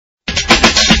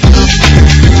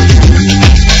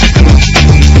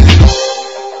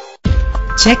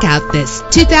Check out this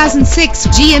 2006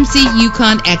 GMC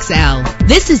Yukon XL.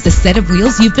 This is the set of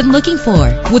wheels you've been looking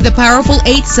for, with a powerful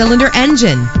 8-cylinder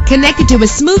engine connected to a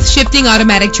smooth shifting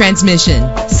automatic transmission.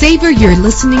 Savor your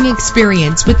listening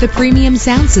experience with the premium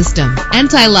sound system.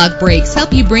 Anti-lock brakes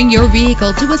help you bring your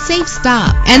vehicle to a safe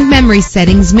stop, and memory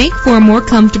settings make for a more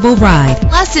comfortable ride.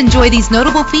 Plus, enjoy these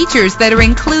notable features that are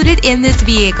included in this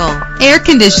vehicle: air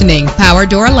conditioning, power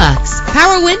door locks,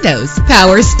 power windows,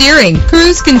 power steering,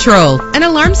 cruise control, an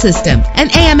alarm system, an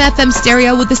AM/FM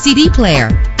stereo with a CD player,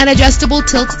 an adjustable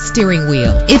tilt steering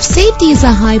wheel. If safety is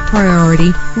a high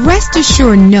priority, rest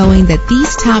assured knowing that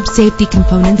these top safety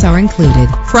components are included: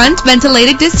 front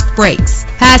ventilated disc brakes,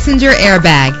 passenger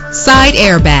airbag, side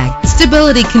airbag,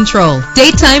 stability control,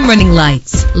 daytime running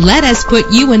lights. Let us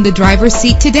put you in the driver's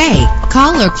seat today.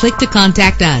 Call or click to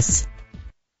contact us.